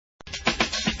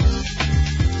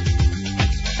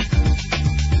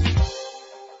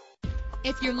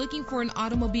If you're looking for an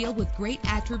automobile with great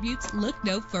attributes, look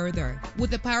no further.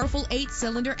 With a powerful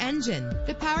 8-cylinder engine,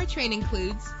 the powertrain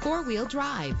includes 4-wheel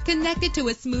drive, connected to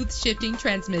a smooth shifting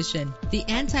transmission. The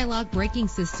anti-lock braking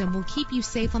system will keep you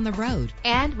safe on the road.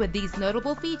 And with these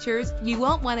notable features, you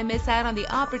won't want to miss out on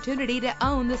the opportunity to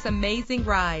own this amazing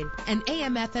ride. An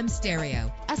AM/FM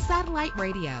stereo, a satellite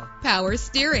radio, power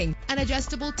steering, an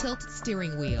adjustable tilt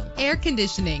steering wheel, air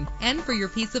conditioning, and for your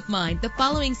peace of mind, the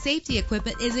following safety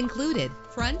equipment is included: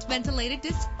 front ventilated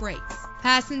disc brakes,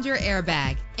 passenger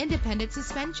airbag, independent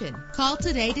suspension. Call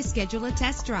today to schedule a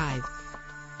test drive.